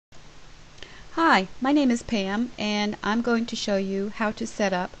Hi, my name is Pam and I'm going to show you how to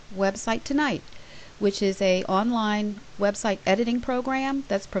set up Website Tonight, which is an online website editing program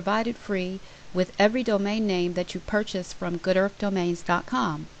that's provided free with every domain name that you purchase from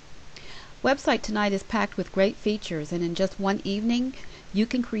goodearthdomains.com. Website Tonight is packed with great features, and in just one evening you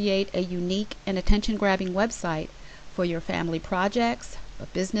can create a unique and attention-grabbing website for your family projects, a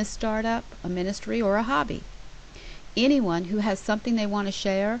business startup, a ministry, or a hobby. Anyone who has something they want to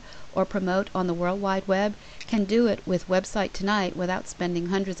share or promote on the World Wide Web can do it with Website Tonight without spending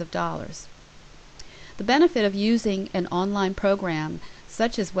hundreds of dollars. The benefit of using an online program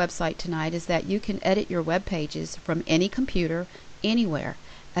such as Website Tonight is that you can edit your web pages from any computer, anywhere,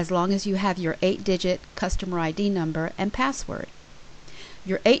 as long as you have your 8-digit customer ID number and password.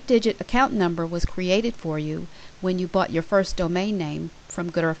 Your 8-digit account number was created for you when you bought your first domain name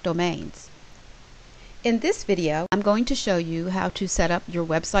from Good Earth Domains. In this video, I'm going to show you how to set up your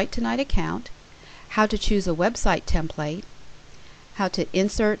Website Tonight account, how to choose a website template, how to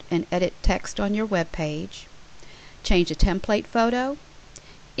insert and edit text on your web page, change a template photo,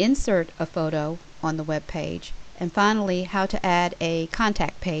 insert a photo on the web page, and finally how to add a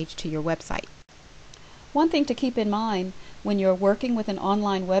contact page to your website. One thing to keep in mind when you're working with an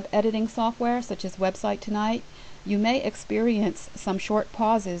online web editing software such as Website Tonight, you may experience some short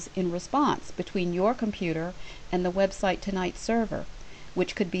pauses in response between your computer and the Website Tonight server,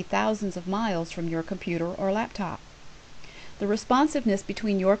 which could be thousands of miles from your computer or laptop. The responsiveness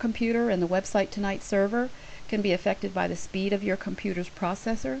between your computer and the Website Tonight server can be affected by the speed of your computer's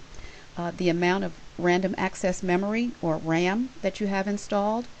processor, the amount of random access memory or RAM that you have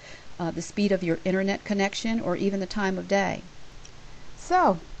installed, the speed of your internet connection, or even the time of day.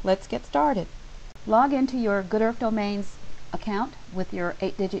 So let's get started. Log into your Good Earth Domains account with your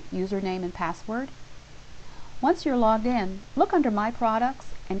 8-digit username and password. Once you're logged in, look under My Products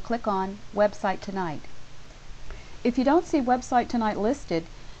and click on Website Tonight. If you don't see Website Tonight listed,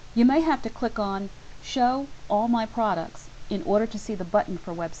 you may have to click on Show All My Products in order to see the button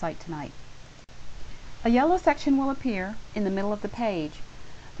for Website Tonight. A yellow section will appear in the middle of the page.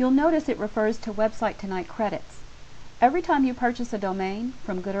 You'll notice it refers to Website Tonight credits. Every time you purchase a domain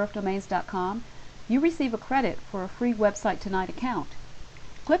from goodearthdomains.com, you receive a credit for a free Website Tonight account.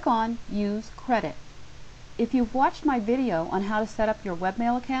 Click on Use Credit. If you've watched my video on how to set up your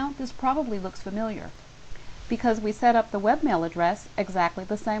webmail account, this probably looks familiar, because we set up the webmail address exactly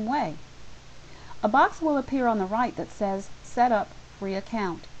the same way. A box will appear on the right that says Set Up Free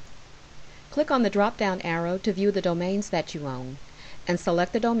Account. Click on the drop-down arrow to view the domains that you own, and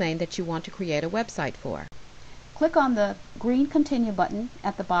select the domain that you want to create a website for. Click on the green Continue button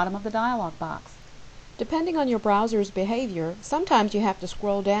at the bottom of the dialog box. Depending on your browser's behavior, sometimes you have to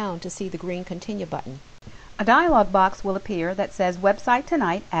scroll down to see the green Continue button. A dialog box will appear that says Website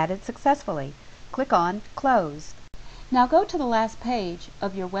Tonight added successfully. Click on Close. Now go to the last page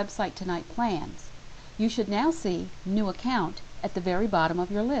of your Website Tonight plans. You should now see New Account at the very bottom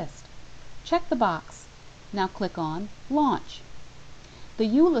of your list. Check the box. Now click on Launch. The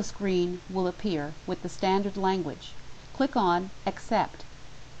EULA screen will appear with the standard language. Click on Accept.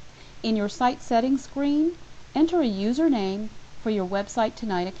 In your site settings screen, enter a username for your Website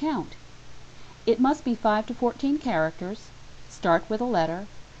Tonight account. It must be 5 to 14 characters, start with a letter,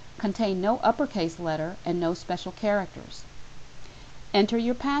 contain no uppercase letter and no special characters. Enter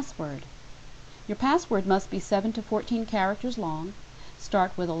your password. Your password must be 7 to 14 characters long,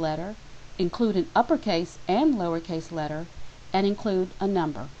 start with a letter, include an uppercase and lowercase letter, and include a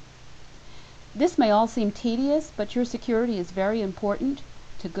number. This may all seem tedious, but your security is very important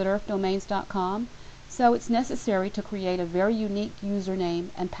to goodearthdomains.com, so it's necessary to create a very unique username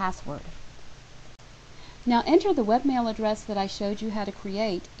and password. Now enter the webmail address that I showed you how to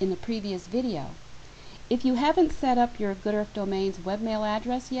create in the previous video. If you haven't set up your Good Earth Domains webmail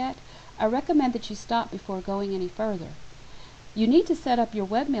address yet, I recommend that you stop before going any further. You need to set up your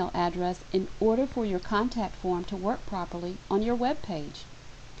webmail address in order for your contact form to work properly on your web page.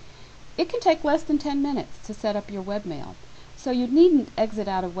 It can take less than 10 minutes to set up your webmail, so you needn't exit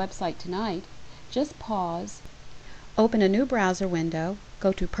out of Website Tonight. Just pause, open a new browser window,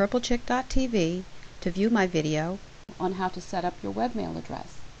 go to purplechick.tv to view my video on how to set up your webmail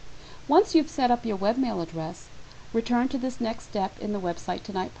address. Once you've set up your webmail address, return to this next step in the Website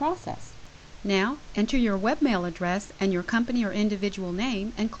Tonight process. Now enter your webmail address and your company or individual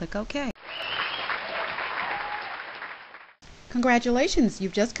name and click OK. Congratulations,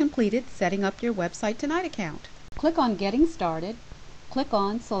 you've just completed setting up your Website Tonight account. Click on Getting Started. Click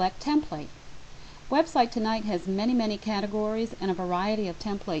on Select Template. Website Tonight has many categories and a variety of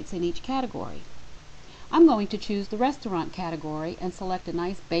templates in each category. I'm going to choose the restaurant category and select a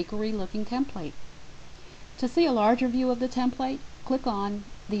nice bakery looking template. To see a larger view of the template, click on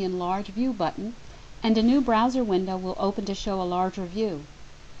the Enlarge View button and a new browser window will open to show a larger view.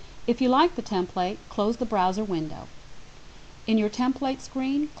 If you like the template, close the browser window. In your template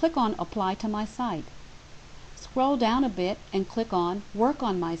screen, click on Apply to My Site. Scroll down a bit and click on Work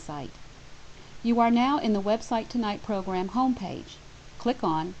on My Site. You are now in the Website Tonight program homepage. Click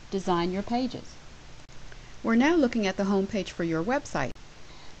on Design Your Pages. We're now looking at the homepage for your website.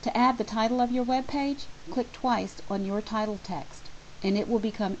 To add the title of your web page, click twice on your title text and it will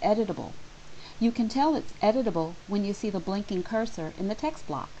become editable. You can tell it's editable when you see the blinking cursor in the text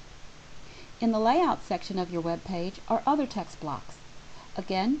block. In the Layout section of your web page are other text blocks.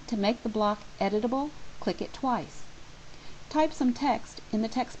 Again, to make the block editable, click it twice. Type some text in the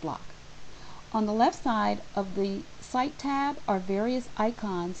text block. On the left side of the Site tab are various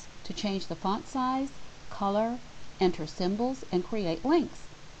icons to change the font size, color, enter symbols, and create links.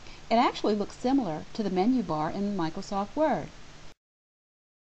 It actually looks similar to the menu bar in Microsoft Word.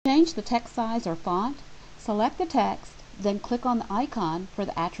 To change the text size or font, select the text, then click on the icon for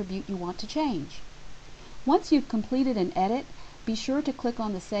the attribute you want to change. Once you've completed an edit, be sure to click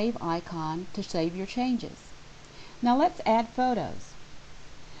on the Save icon to save your changes. Now let's add photos.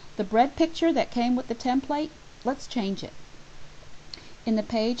 The bread picture that came with the template, let's change it. In the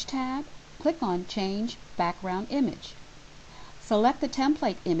Page tab, click on Change Background Image. Select the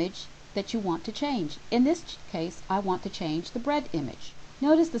template image that you want to change. In this case, I want to change the bread image.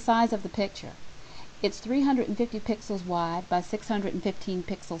 Notice the size of the picture. It's 350 pixels wide by 615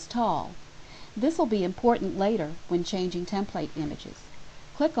 pixels tall. This will be important later when changing template images.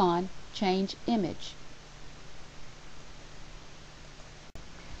 Click on Change Image.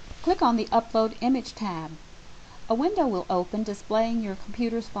 Click on the Upload Image tab. A window will open displaying your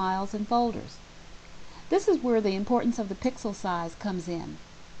computer's files and folders. This is where the importance of the pixel size comes in.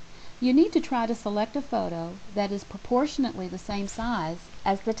 You need to try to select a photo that is proportionately the same size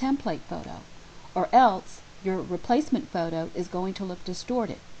as the template photo, or else your replacement photo is going to look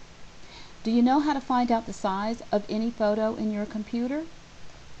distorted. Do you know how to find out the size of any photo in your computer?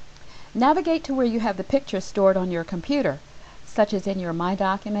 Navigate to where you have the picture stored on your computer, such as in your My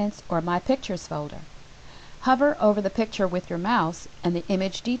Documents or My Pictures folder. Hover over the picture with your mouse and the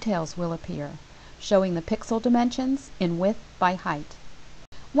image details will appear, showing the pixel dimensions in width by height.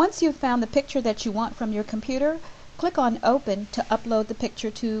 Once you've found the picture that you want from your computer, click on Open to upload the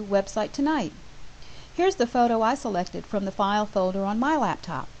picture to Website Tonight. Here's the photo I selected from the file folder on my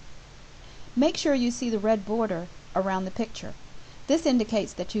laptop. Make sure you see the red border around the picture. This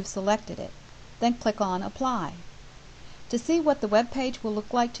indicates that you've selected it. Then click on Apply. To see what the web page will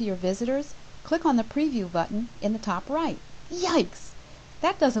look like to your visitors, click on the Preview button in the top right. Yikes!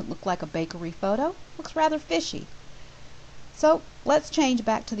 That doesn't look like a bakery photo. Looks rather fishy. So let's change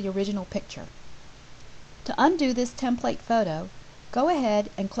back to the original picture. To undo this template photo, go ahead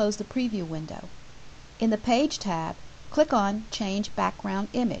and close the Preview window. In the Page tab, click on Change Background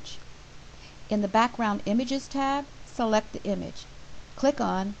Image. In the Background Images tab, select the image. Click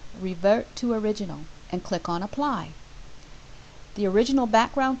on Revert to Original and click on Apply. The original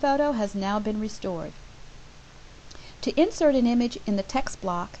background photo has now been restored. To insert an image in the text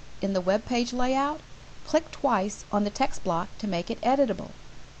block in the web page layout, click twice on the text block to make it editable.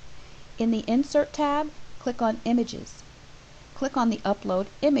 In the Insert tab, click on Images. Click on the Upload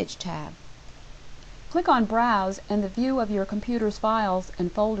Image tab. Click on Browse and the view of your computer's files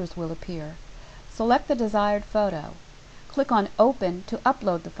and folders will appear. Select the desired photo. Click on Open to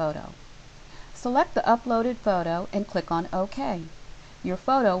upload the photo. Select the uploaded photo and click on OK. Your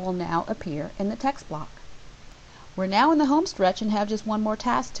photo will now appear in the text block. We're now in the home stretch and have just one more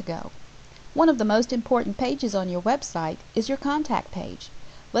task to go. One of the most important pages on your website is your contact page.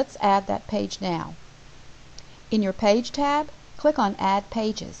 Let's add that page now. In your Page tab, click on Add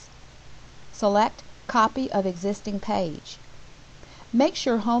Pages. Select Copy of Existing Page. Make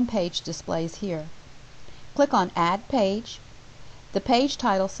sure Home Page displays here. Click on Add Page. The page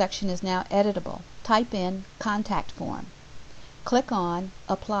title section is now editable. Type in Contact Form. Click on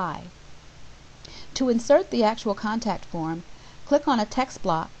Apply. To insert the actual contact form, click on a text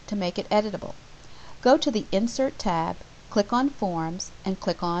block to make it editable. Go to the Insert tab, click on Forms, and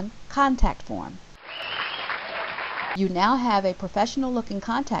click on Contact Form. You now have a professional-looking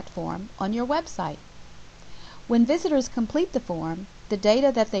contact form on your website. When visitors complete the form, the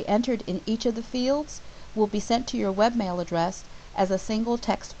data that they entered in each of the fields will be sent to your webmail address as a single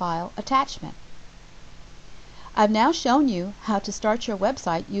text file attachment. I've now shown you how to start your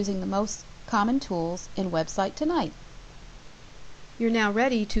website using the most common tools in Website Tonight. You're now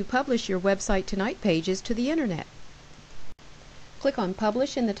ready to publish your Website Tonight pages to the internet. Click on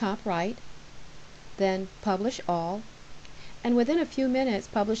Publish in the top right, then Publish All, and within a few minutes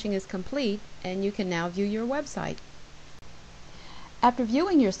publishing is complete and you can now view your website. After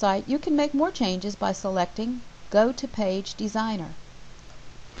viewing your site, you can make more changes by selecting Go to Page Designer.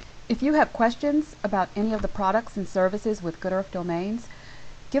 If you have questions about any of the products and services with Good Earth Domains,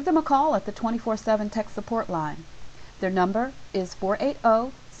 give them a call at the 24/7 tech support line. Their number is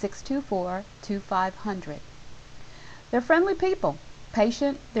 480-624-2500. They're friendly people,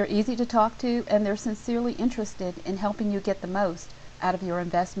 patient, they're easy to talk to, and they're sincerely interested in helping you get the most out of your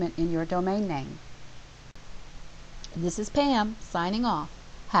investment in your domain name. This is Pam signing off.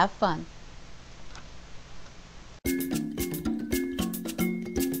 Have fun.